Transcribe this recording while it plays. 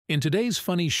In today's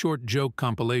funny short joke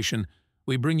compilation,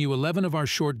 we bring you 11 of our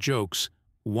short jokes,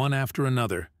 one after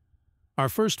another. Our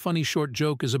first funny short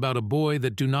joke is about a boy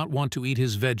that do not want to eat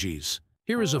his veggies.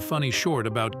 Here is a funny short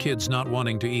about kids not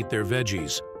wanting to eat their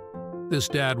veggies. This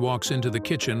dad walks into the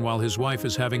kitchen while his wife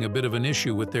is having a bit of an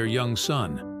issue with their young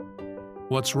son.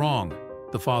 "What's wrong?"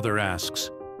 the father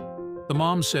asks. The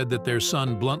mom said that their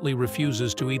son bluntly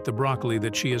refuses to eat the broccoli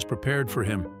that she has prepared for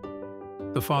him.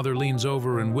 The father leans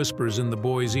over and whispers in the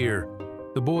boy's ear.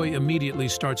 The boy immediately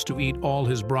starts to eat all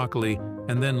his broccoli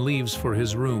and then leaves for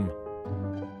his room.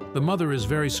 The mother is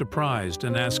very surprised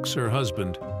and asks her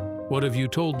husband, "What have you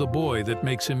told the boy that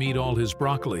makes him eat all his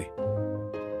broccoli?"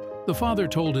 The father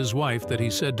told his wife that he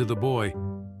said to the boy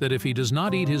that if he does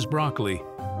not eat his broccoli,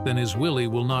 then his willy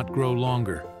will not grow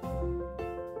longer.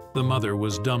 The mother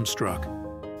was dumbstruck.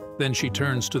 Then she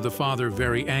turns to the father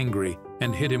very angry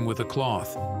and hit him with a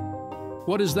cloth.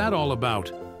 "What is that all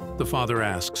about?" the father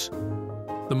asks.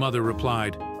 The mother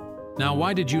replied, "Now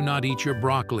why did you not eat your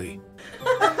broccoli?"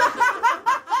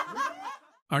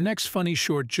 Our next funny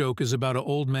short joke is about an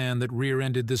old man that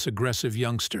rear-ended this aggressive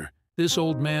youngster. This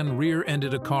old man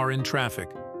rear-ended a car in traffic.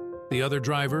 The other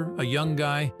driver, a young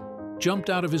guy,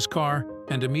 jumped out of his car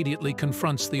and immediately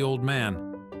confronts the old man.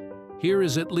 "Here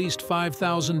is at least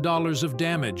 $5,000 of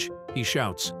damage," he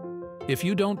shouts. "If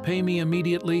you don't pay me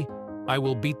immediately, I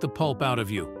will beat the pulp out of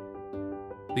you."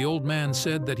 The old man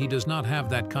said that he does not have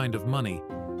that kind of money,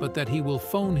 but that he will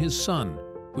phone his son,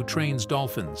 who trains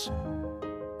dolphins.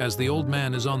 As the old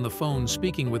man is on the phone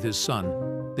speaking with his son,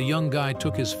 the young guy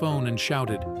took his phone and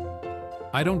shouted,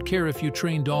 "I don't care if you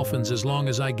train dolphins as long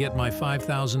as I get my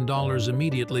 $5,000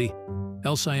 immediately,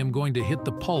 else I am going to hit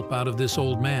the pulp out of this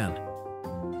old man."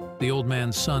 The old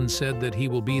man's son said that he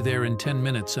will be there in 10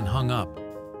 minutes and hung up.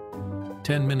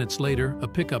 10 minutes later, a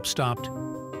pickup stopped,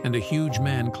 and a huge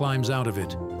man climbs out of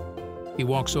it. He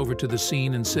walks over to the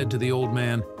scene and said to the old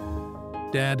man,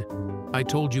 "Dad, I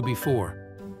told you before,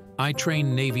 I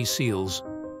train Navy SEALs,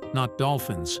 not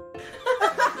dolphins."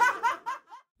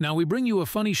 Now we bring you a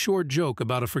funny short joke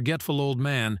about a forgetful old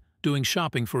man doing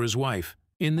shopping for his wife.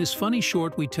 In this funny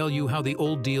short, we tell you how the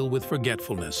old deal with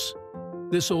forgetfulness.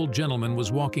 This old gentleman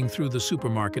was walking through the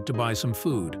supermarket to buy some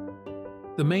food.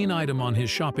 The main item on his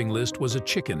shopping list was a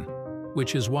chicken,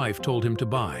 which his wife told him to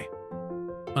buy.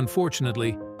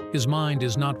 Unfortunately, his mind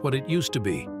is not what it used to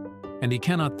be, and he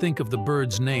cannot think of the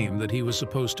bird's name that he was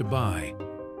supposed to buy.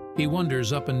 He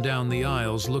wanders up and down the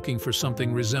aisles looking for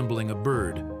something resembling a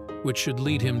bird, which should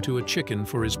lead him to a chicken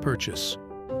for his purchase.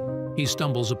 He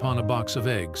stumbles upon a box of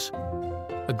eggs.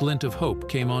 A glint of hope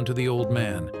came onto the old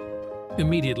man.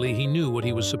 Immediately he knew what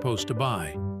he was supposed to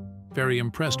buy. Very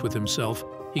impressed with himself,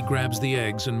 he grabs the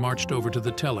eggs and marched over to the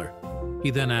teller. He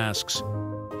then asks,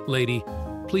 "Lady,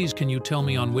 please can you tell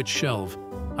me on which shelf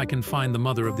I can find the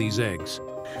mother of these eggs?"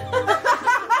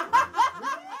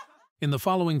 In the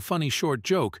following funny short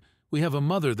joke, we have a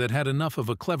mother that had enough of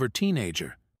a clever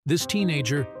teenager. This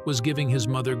teenager was giving his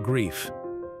mother grief.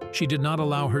 She did not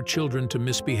allow her children to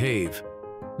misbehave,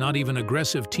 not even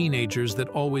aggressive teenagers that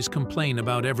always complain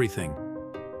about everything.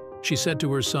 She said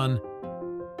to her son,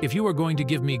 "If you are going to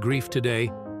give me grief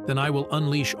today, then I will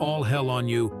unleash all hell on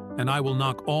you, and I will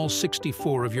knock all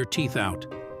 64 of your teeth out."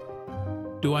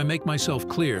 Do I make myself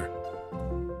clear?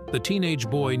 The teenage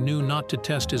boy knew not to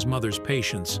test his mother's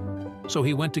patience, so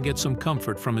he went to get some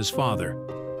comfort from his father.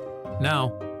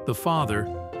 Now, the father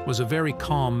was a very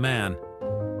calm man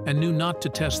and knew not to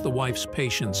test the wife's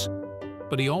patience,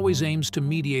 but he always aims to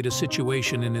mediate a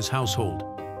situation in his household.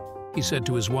 He said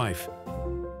to his wife,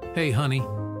 "Hey, honey,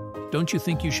 don't you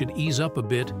think you should ease up a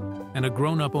bit? And a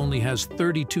grown-up only has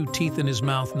 32 teeth in his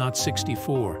mouth, not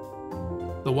 64.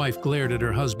 The wife glared at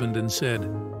her husband and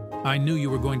said, "I knew you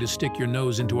were going to stick your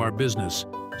nose into our business,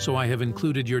 so I have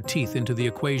included your teeth into the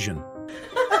equation."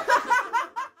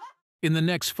 In the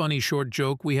next funny short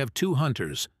joke, we have two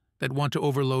hunters that want to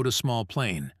overload a small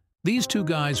plane. These two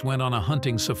guys went on a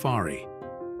hunting safari.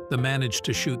 They managed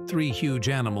to shoot 3 huge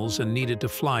animals and needed to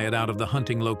fly it out of the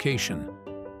hunting location.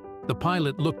 The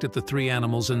pilot looked at the 3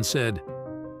 animals and said,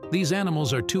 "These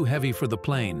animals are too heavy for the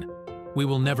plane. We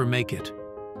will never make it."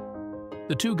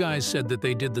 The 2 guys said that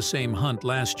they did the same hunt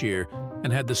last year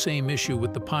and had the same issue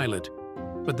with the pilot,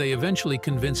 but they eventually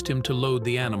convinced him to load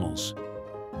the animals.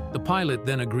 The pilot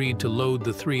then agreed to load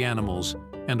the 3 animals,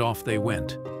 and off they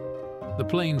went. The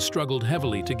plane struggled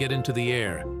heavily to get into the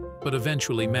air, but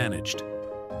eventually managed.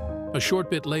 A short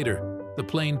bit later, the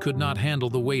plane could not handle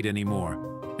the weight anymore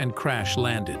and crash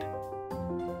landed.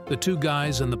 The 2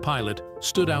 guys and the pilot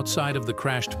stood outside of the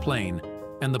crashed plane,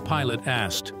 and the pilot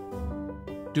asked,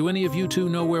 "Do any of you two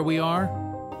know where we are?"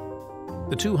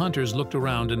 The 2 hunters looked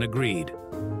around and agreed.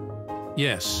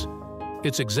 Yes,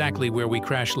 it's exactly where we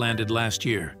crash-landed last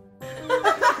year.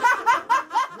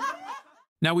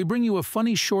 Now we bring you a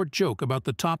funny short joke about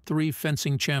the top 3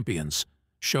 fencing champions,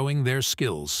 showing their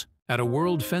skills. At a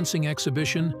world fencing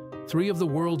exhibition, 3 of the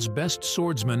world's best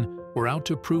swordsmen were out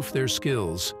to prove their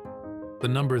skills. The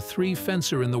number 3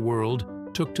 fencer in the world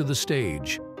took to the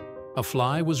stage. A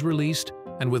fly was released,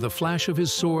 and with a flash of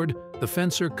his sword, the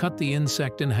fencer cut the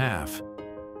insect in half.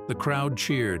 The crowd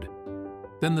cheered.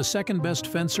 Then the second best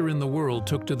fencer in the world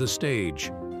took to the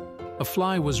stage. A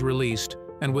fly was released,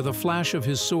 and with a flash of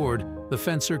his sword, the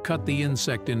fencer cut the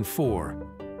insect in 4.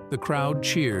 The crowd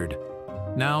cheered.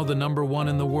 Now the number 1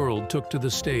 in the world took to the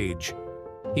stage.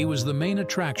 He was the main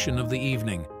attraction of the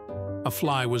evening. A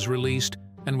fly was released,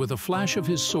 and with a flash of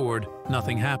his sword,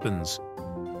 nothing happens.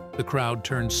 The crowd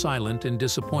turned silent in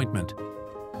disappointment.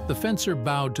 The fencer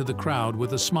bowed to the crowd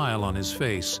with a smile on his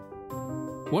face.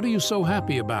 "What are you so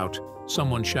happy about?"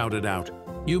 someone shouted out.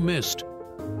 "You missed."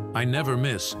 "I never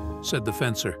miss," said the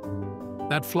fencer.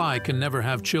 "That fly can never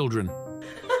have children."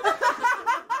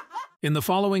 In the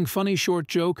following funny short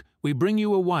joke, we bring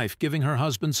you a wife giving her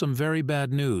husband some very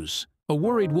bad news. A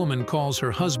worried woman calls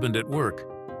her husband at work.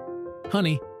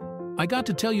 "Honey, I got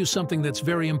to tell you something that's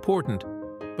very important,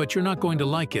 but you're not going to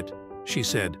like it," she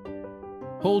said.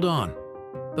 "Hold on."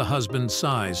 The husband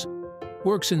sighs.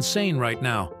 "Work's insane right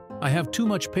now. I have too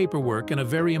much paperwork and a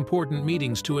very important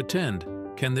meetings to attend.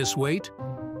 Can this wait?"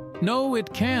 "No,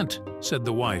 it can't," said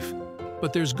the wife.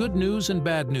 "But there's good news and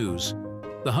bad news."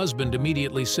 The husband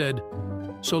immediately said,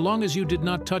 "So long as you did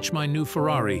not touch my new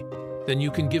Ferrari, then you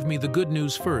can give me the good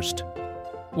news first."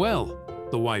 "Well,"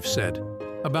 the wife said,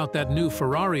 "about that new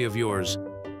Ferrari of yours.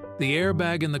 The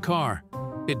airbag in the car.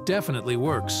 It definitely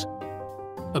works."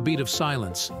 A beat of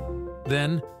silence.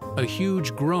 Then, a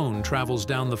huge groan travels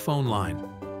down the phone line.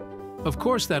 "Of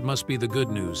course that must be the good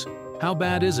news. How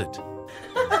bad is it?"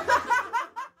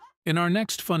 In our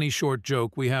next funny short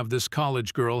joke, we have this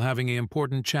college girl having an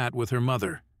important chat with her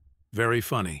mother. Very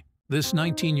funny. This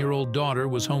 19-year-old daughter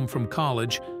was home from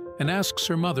college and asks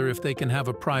her mother if they can have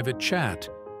a private chat,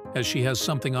 as she has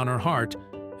something on her heart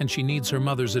and she needs her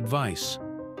mother's advice.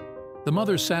 The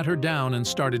mother sat her down and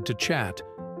started to chat,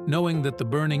 knowing that the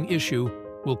burning issue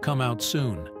will come out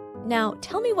soon. "Now,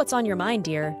 tell me what's on your mind,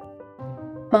 dear."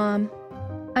 Mom,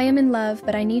 I am in love,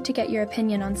 but I need to get your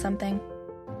opinion on something.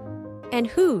 "And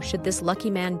who should this lucky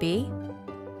man be?"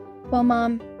 Well,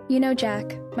 Mom, you know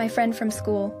Jack, my friend from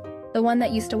school, the one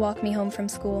that used to walk me home from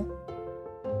school.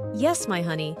 "Yes, my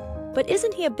honey, but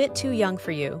isn't he a bit too young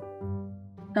for you?"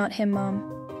 Not him, Mom.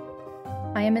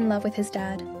 I am in love with his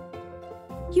dad.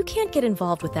 "You can't get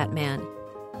involved with that man.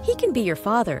 He can be your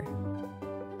father."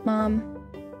 Mom,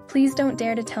 please don't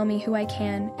dare to tell me who I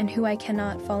can and who I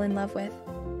cannot fall in love with.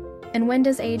 And when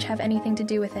does age have anything to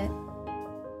do with it?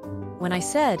 When I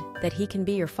said that he can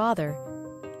be your father,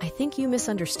 I think you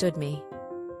misunderstood me.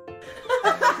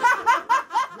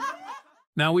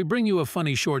 Now we bring you a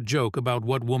funny short joke about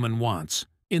what woman wants.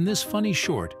 In this funny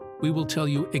short, we will tell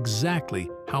you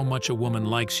exactly how much a woman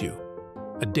likes you.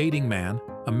 A dating man,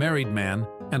 a married man,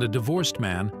 and a divorced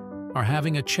man are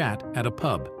having a chat at a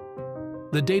pub.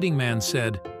 The dating man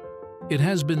said, "It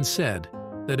has been said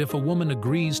that if a woman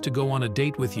agrees to go on a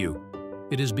date with you,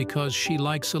 it is because she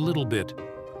likes a little bit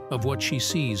of what she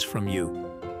sees from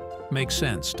you." Makes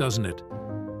sense, doesn't it?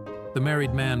 The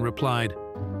married man replied,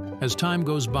 "As time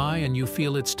goes by and you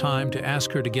feel it's time to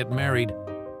ask her to get married,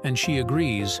 and she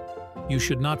agrees, you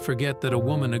should not forget that a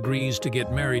woman agrees to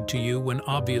get married to you when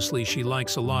obviously she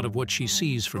likes a lot of what she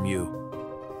sees from you."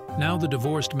 Now the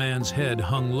divorced man's head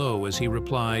hung low as he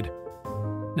replied,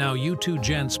 "Now you two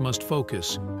gents must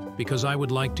focus, because I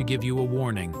would like to give you a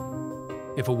warning.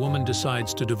 If a woman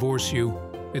decides to divorce you,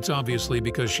 it's obviously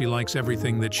because she likes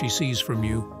everything that she sees from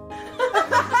you."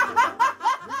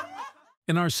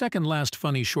 In our second last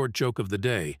funny short joke of the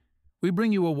day, we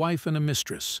bring you a wife and a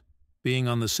mistress being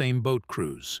on the same boat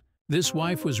cruise. This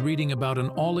wife was reading about an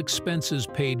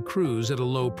all-expenses-paid cruise at a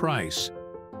low price.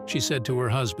 She said to her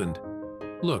husband,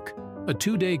 "Look, a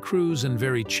 2-day cruise and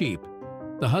very cheap.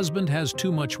 The husband has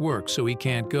too much work, so he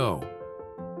can't go."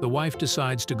 The wife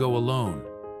decides to go alone.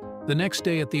 The next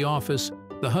day at the office,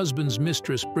 the husband's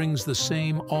mistress brings the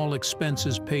same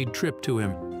all-expenses-paid trip to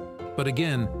him. But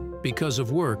again, because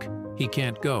of work, he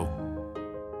can't go.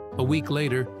 A week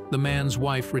later, the man's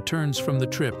wife returns from the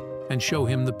trip and show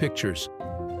him the pictures.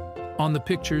 On the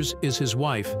pictures is his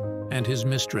wife and his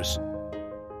mistress.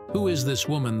 "Who is this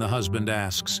woman?" the husband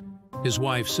asks. His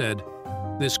wife said,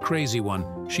 "This crazy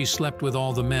one, she slept with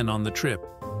all the men on the trip.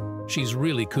 She's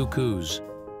really cuckoos."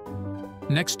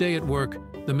 Next day at work,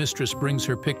 the mistress brings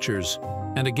her pictures,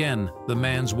 and again the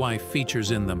man's wife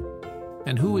features in them.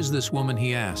 "And who is this woman?"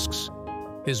 he asks.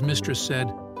 His mistress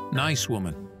said, "Nice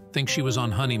woman. Think she was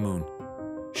on honeymoon.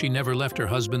 She never left her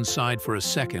husband's side for a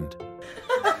second."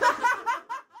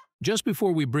 Just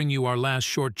before we bring you our last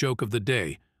short joke of the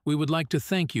day, we would like to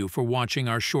thank you for watching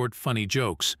our short funny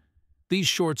jokes. These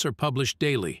shorts are published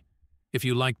daily. If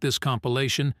you like this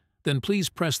compilation, then please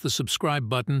press the subscribe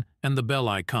button and the bell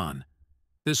icon.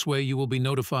 This way you will be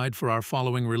notified for our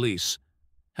following release.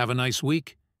 Have a nice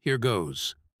week. Here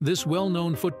goes. This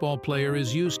well-known football player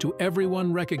is used to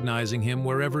everyone recognizing him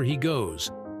wherever he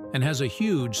goes, and has a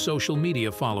huge social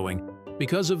media following.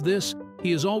 Because of this,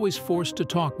 he is always forced to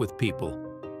talk with people.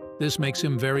 This makes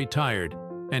him very tired,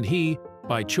 and he,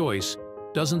 by choice,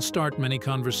 doesn't start many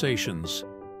conversations.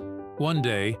 One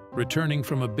day, returning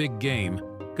from a big game,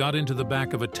 got into the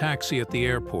back of a taxi at the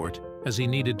airport as he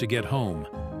needed to get home.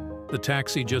 The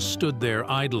taxi just stood there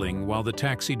idling while the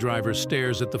taxi driver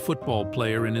stares at the football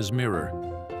player in his mirror.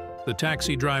 The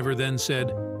taxi driver then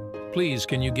said, "Please,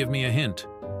 can you give me a hint?"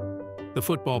 The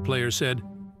football player said,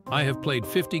 "I have played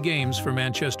 50 games for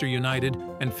Manchester United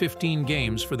and 15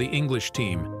 games for the English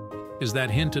team. Is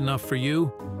that hint enough for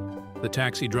you?" The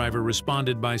taxi driver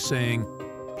responded by saying,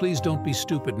 "Please don't be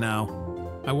stupid now.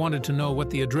 I wanted to know what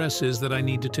the address is that I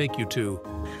need to take you to."